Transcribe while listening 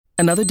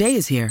Another day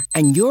is here,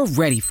 and you're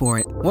ready for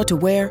it. What to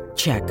wear?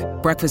 Check.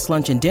 Breakfast,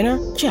 lunch, and dinner?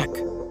 Check.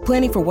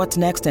 Planning for what's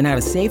next and how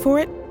to save for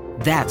it?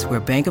 That's where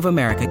Bank of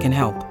America can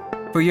help.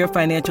 For your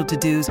financial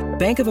to-dos,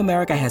 Bank of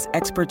America has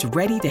experts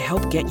ready to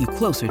help get you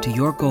closer to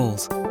your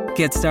goals.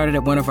 Get started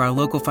at one of our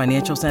local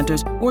financial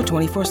centers or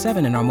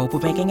 24/7 in our mobile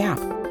banking app.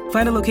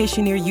 Find a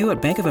location near you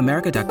at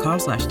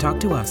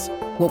bankofamerica.com/talktous.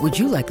 What would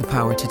you like the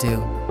power to do?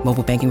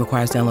 Mobile banking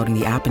requires downloading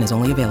the app and is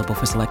only available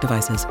for select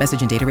devices.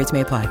 Message and data rates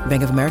may apply.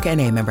 Bank of America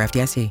N.A., member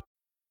FDIC.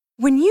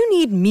 When you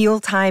need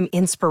mealtime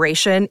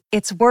inspiration,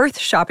 it's worth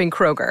shopping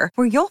Kroger,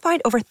 where you'll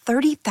find over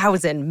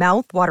 30,000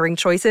 mouth-watering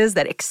choices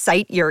that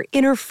excite your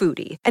inner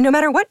foodie. And no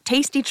matter what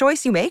tasty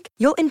choice you make,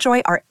 you'll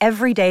enjoy our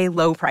everyday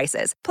low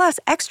prices, plus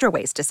extra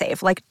ways to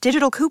save, like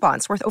digital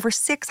coupons worth over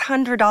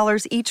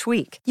 $600 each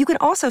week. You can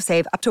also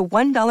save up to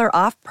 $1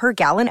 off per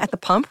gallon at the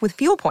pump with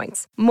fuel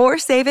points. More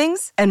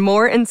savings and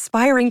more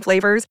inspiring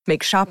flavors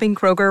make shopping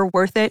Kroger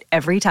worth it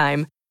every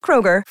time.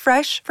 Kroger,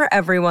 fresh for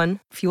everyone.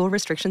 Fuel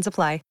restrictions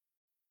apply.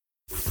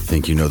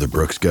 Think you know the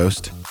Brooks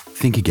Ghost?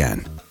 Think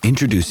again.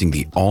 Introducing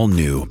the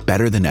all-new,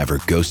 better-than-ever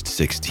Ghost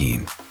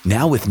 16.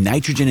 Now with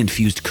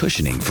nitrogen-infused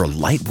cushioning for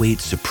lightweight,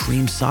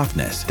 supreme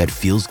softness that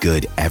feels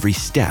good every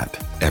step,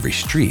 every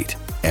street,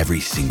 every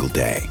single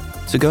day.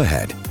 So go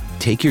ahead,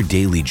 take your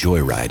daily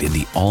joyride in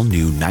the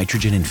all-new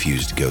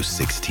nitrogen-infused Ghost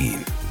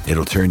 16.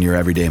 It'll turn your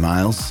everyday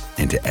miles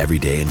into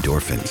everyday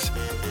endorphins.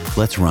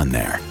 Let's run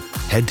there.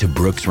 Head to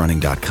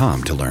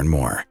brooksrunning.com to learn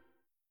more.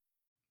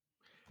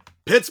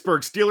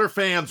 Pittsburgh Steelers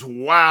fans,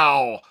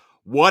 wow,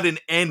 what an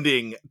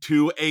ending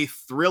to a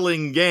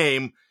thrilling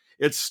game.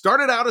 It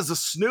started out as a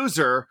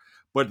snoozer,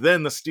 but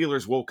then the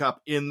Steelers woke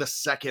up in the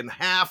second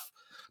half,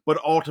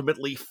 but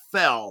ultimately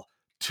fell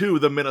to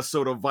the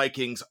Minnesota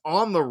Vikings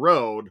on the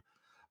road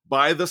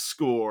by the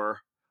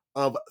score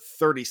of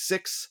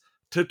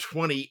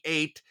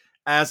 36-28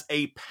 as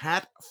a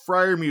Pat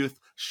Freiermuth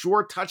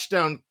short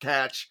touchdown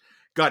catch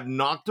got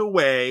knocked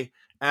away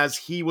as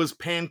he was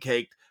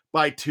pancaked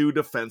by two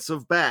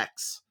defensive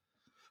backs.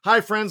 Hi,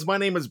 friends. My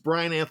name is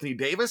Bryan Anthony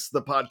Davis,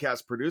 the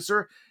podcast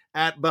producer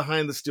at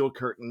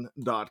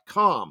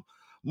BehindTheSteelCurtain.com.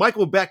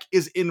 Michael Beck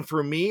is in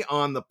for me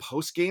on the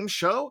post-game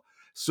show,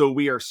 so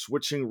we are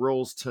switching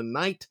roles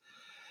tonight,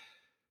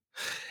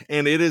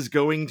 and it is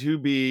going to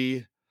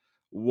be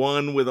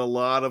one with a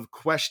lot of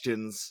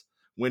questions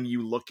when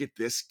you look at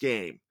this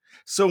game.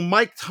 So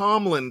Mike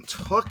Tomlin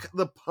took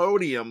the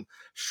podium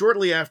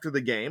shortly after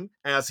the game,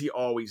 as he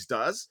always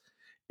does,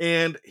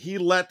 and he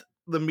let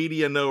the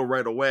media know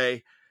right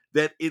away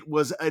that it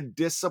was a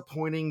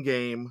disappointing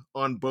game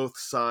on both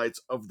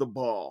sides of the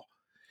ball.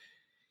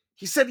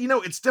 He said,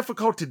 it's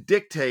difficult to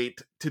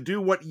dictate, to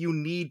do what you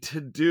need to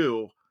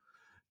do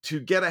to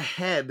get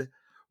ahead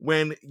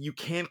when you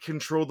can't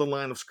control the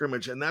line of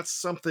scrimmage. And that's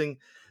something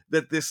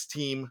that this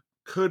team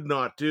could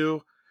not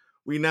do.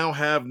 We now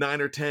have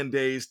 9 or 10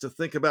 days to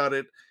think about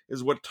it,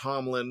 is what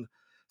Tomlin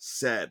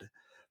said.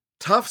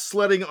 Tough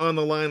sledding on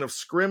the line of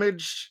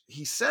scrimmage.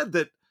 He said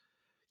that,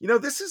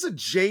 this is a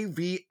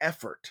JV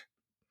effort.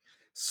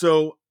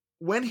 So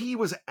when he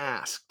was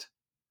asked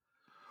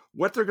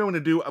what they're going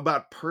to do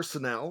about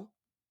personnel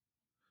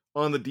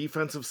on the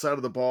defensive side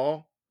of the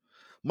ball,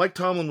 Mike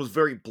Tomlin was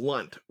very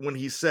blunt when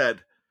he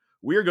said,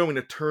 we are going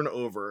to turn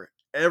over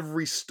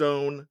every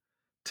stone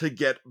to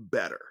get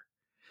better.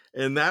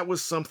 And that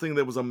was something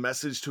that was a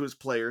message to his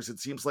players. It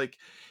seems like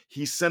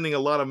he's sending a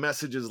lot of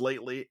messages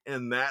lately,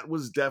 and that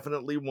was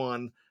definitely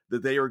one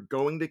that they are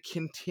going to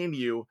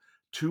continue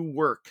to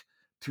work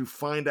to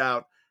find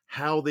out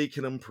how they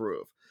can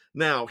improve.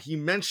 Now, he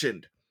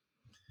mentioned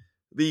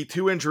the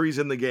two injuries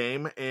in the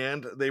game,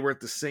 and they were at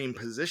the same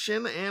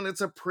position, and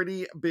it's a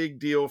pretty big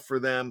deal for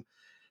them.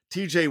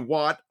 TJ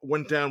Watt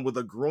went down with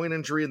a groin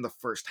injury in the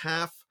first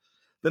half.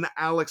 Then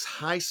Alex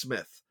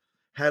Highsmith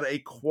had a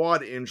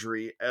quad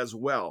injury as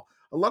well.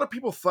 A lot of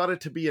people thought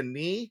it to be a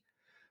knee,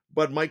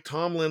 but Mike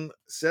Tomlin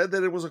said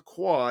that it was a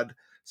quad,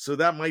 so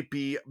that might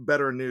be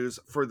better news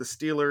for the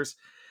Steelers.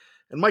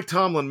 And Mike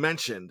Tomlin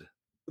mentioned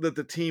that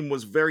the team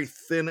was very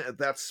thin at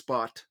that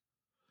spot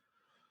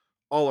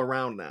all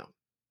around now.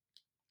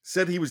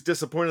 Said he was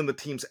disappointed in the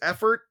team's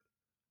effort,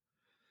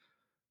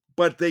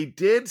 but they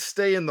did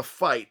stay in the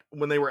fight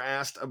when they were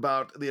asked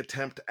about the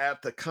attempt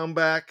at the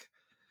comeback.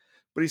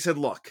 But he said,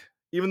 look,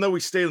 even though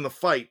we stayed in the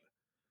fight,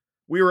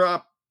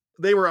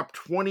 they were up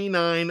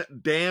 29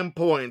 damn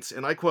points,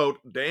 and I quote,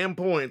 damn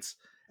points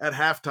at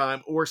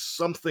halftime or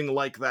something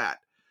like that.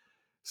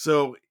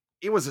 So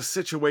it was a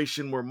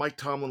situation where Mike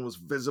Tomlin was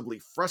visibly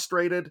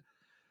frustrated.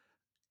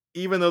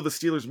 Even though the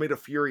Steelers made a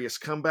furious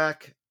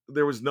comeback,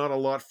 there was not a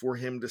lot for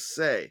him to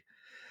say.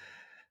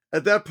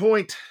 At that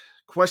point,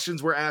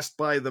 questions were asked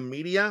by the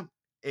media,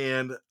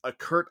 and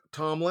Kurt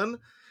Tomlin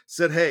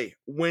said, hey,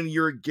 when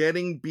you're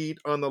getting beat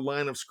on the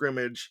line of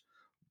scrimmage,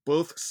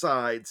 both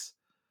sides,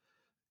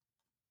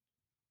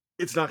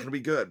 it's not going to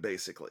be good,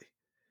 basically.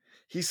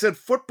 He said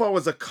football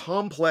is a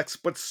complex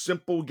but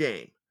simple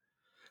game.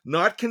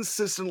 Not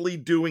consistently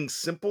doing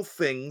simple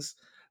things,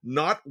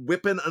 not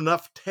whipping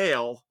enough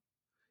tail,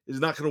 is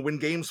not going to win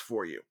games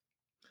for you.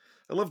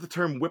 I love the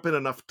term whipping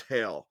enough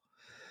tail.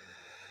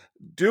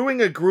 Doing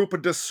a group a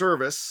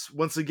disservice,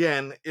 once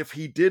again, if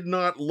he did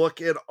not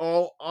look at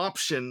all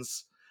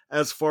options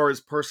as far as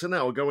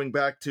personnel, going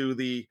back to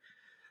the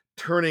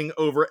turning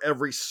over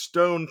every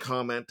stone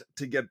comment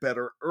to get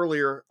better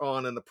earlier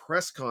on in the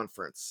press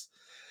conference.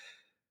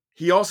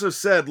 He also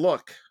said,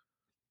 look,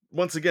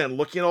 once again,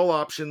 looking at all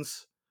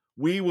options,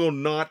 we will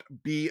not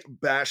be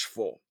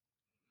bashful.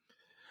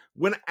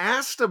 When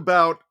asked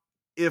about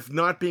if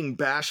not being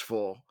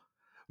bashful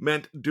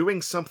meant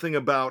doing something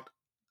about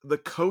the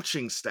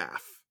coaching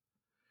staff,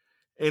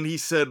 and he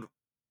said,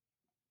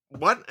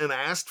 what? And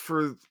asked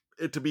for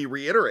it to be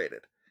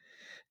reiterated.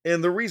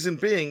 And the reason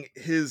being,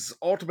 his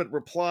ultimate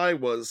reply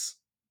was,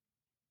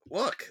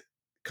 look,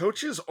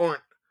 coaches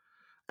aren't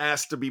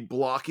asked to be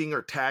blocking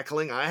or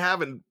tackling. I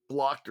haven't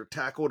blocked or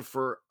tackled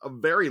for a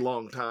very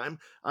long time.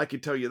 I can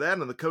tell you that,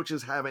 and the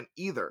coaches haven't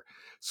either.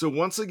 So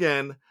once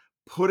again,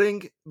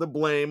 putting the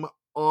blame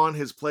on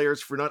his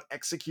players for not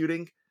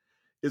executing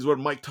is what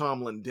Mike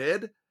Tomlin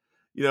did.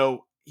 You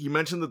know, he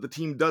mentioned that the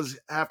team does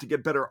have to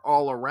get better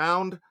all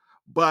around,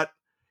 but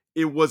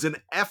it was an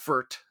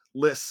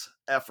effortless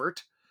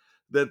effort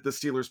that the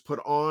Steelers put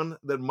on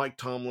that Mike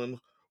Tomlin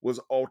was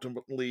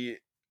ultimately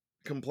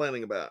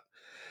complaining about.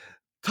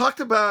 Talked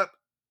about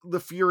the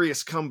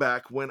furious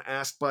comeback when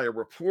asked by a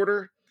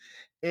reporter,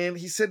 and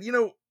he said, you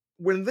know,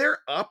 when they're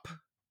up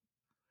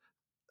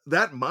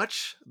that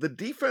much, the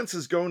defense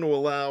is going to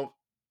allow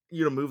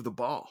you to move the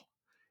ball.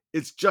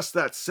 It's just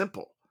that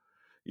simple.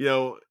 You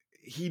know,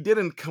 he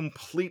didn't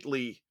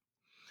completely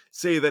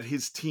say that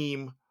his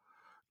team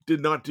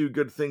did not do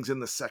good things in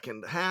the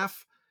second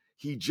half.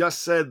 He just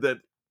said that,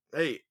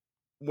 hey,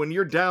 when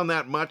you're down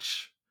that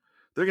much,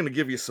 they're going to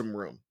give you some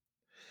room.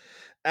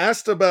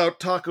 Asked about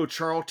Taco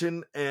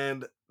Charlton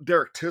and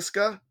Derek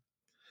Tiska,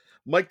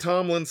 Mike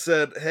Tomlin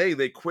said, hey,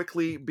 they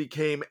quickly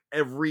became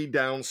every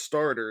down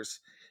starters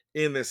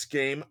in this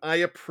game. I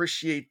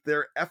appreciate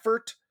their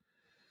effort,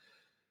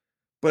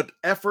 but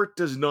effort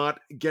does not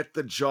get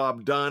the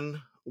job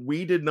done.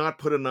 We did not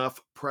put enough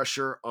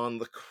pressure on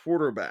the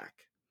quarterback.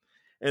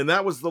 And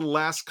that was the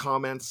last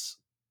comments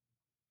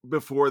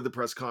before the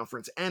press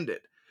conference ended.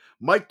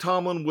 Mike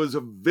Tomlin was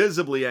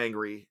visibly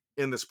angry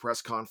in this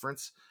press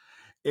conference,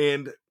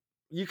 and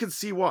you can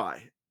see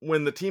why.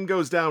 When the team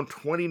goes down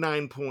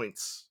 29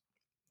 points,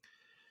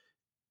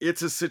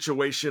 it's a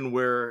situation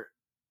where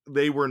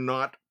they were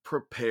not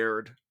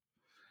prepared,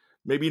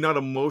 maybe not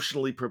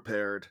emotionally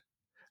prepared,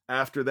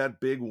 after that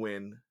big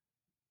win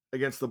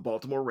against the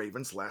Baltimore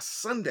Ravens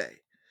last Sunday.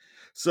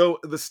 So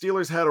the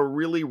Steelers had a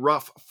really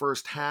rough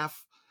first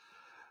half.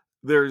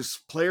 There's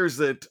players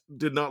that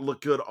did not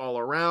look good all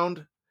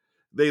around.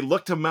 They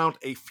looked to mount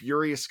a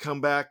furious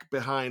comeback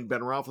behind Ben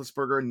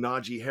Roethlisberger,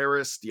 Najee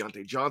Harris,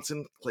 Deontay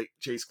Johnson,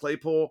 Chase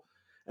Claypool,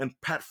 and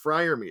Pat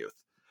Freiermuth.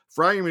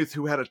 Freiermuth,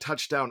 who had a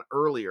touchdown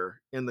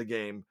earlier in the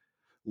game,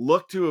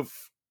 looked to have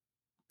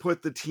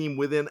put the team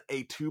within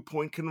a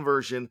 2-point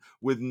conversion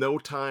with no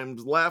time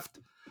left.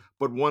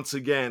 But once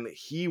again,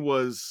 he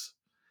was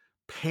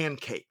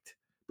pancaked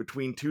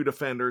between two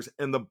defenders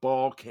and the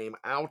ball came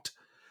out.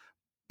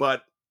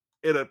 But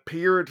it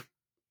appeared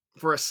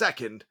for a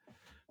second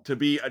to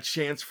be a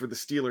chance for the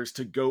Steelers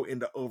to go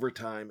into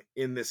overtime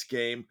in this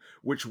game,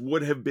 which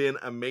would have been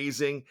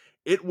amazing.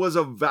 It was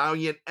a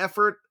valiant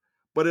effort,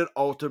 but it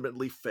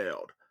ultimately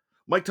failed.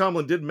 Mike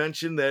Tomlin did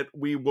mention that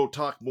we will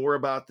talk more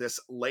about this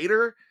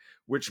later,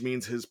 which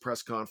means his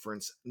press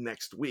conference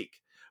next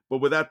week. But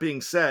with that being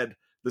said,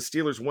 the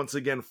Steelers once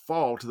again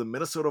fall to the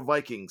Minnesota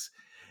Vikings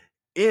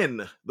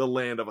in the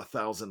land of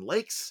 1,000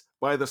 lakes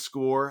by the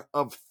score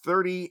of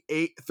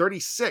 36-28.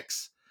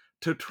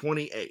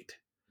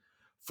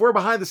 For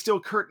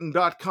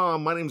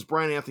BehindTheSteelCurtain.com, my name is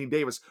Bryan Anthony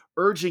Davis,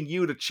 urging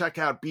you to check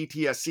out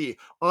BTSC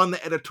on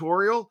the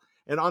editorial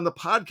and on the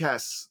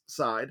podcast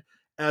side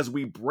as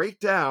we break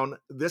down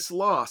this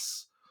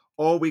loss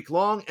all week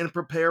long and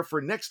prepare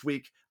for next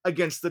week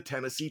against the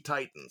Tennessee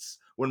Titans,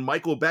 when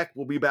Michael Beck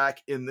will be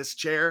back in this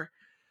chair.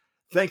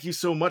 Thank you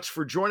so much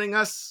for joining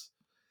us.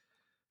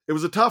 It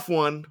was a tough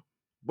one,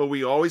 but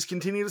we always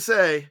continue to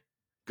say,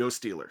 go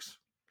Steelers.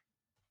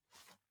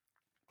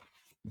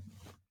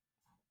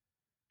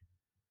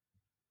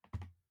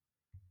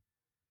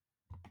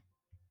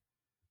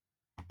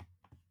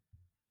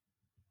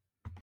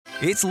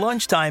 It's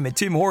lunchtime at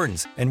Tim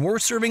Hortons, and we're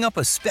serving up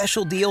a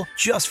special deal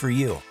just for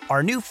you.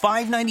 Our new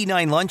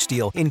 $5.99 lunch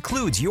deal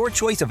includes your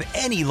choice of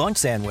any lunch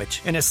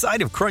sandwich and a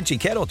side of crunchy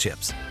kettle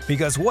chips.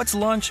 Because what's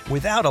lunch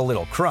without a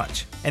little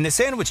crunch? And the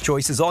sandwich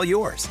choice is all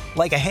yours,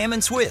 like a ham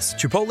and Swiss,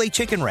 Chipotle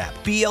chicken wrap,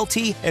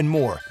 BLT, and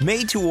more,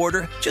 made to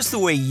order just the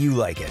way you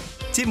like it.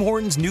 Tim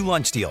Hortons' new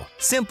lunch deal.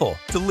 Simple,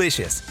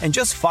 delicious, and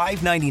just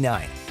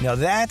 $5.99. Now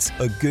that's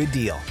a good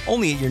deal.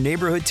 Only at your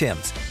neighborhood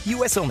Tim's.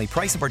 U.S. only.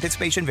 Price and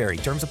participation vary.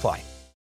 Terms apply.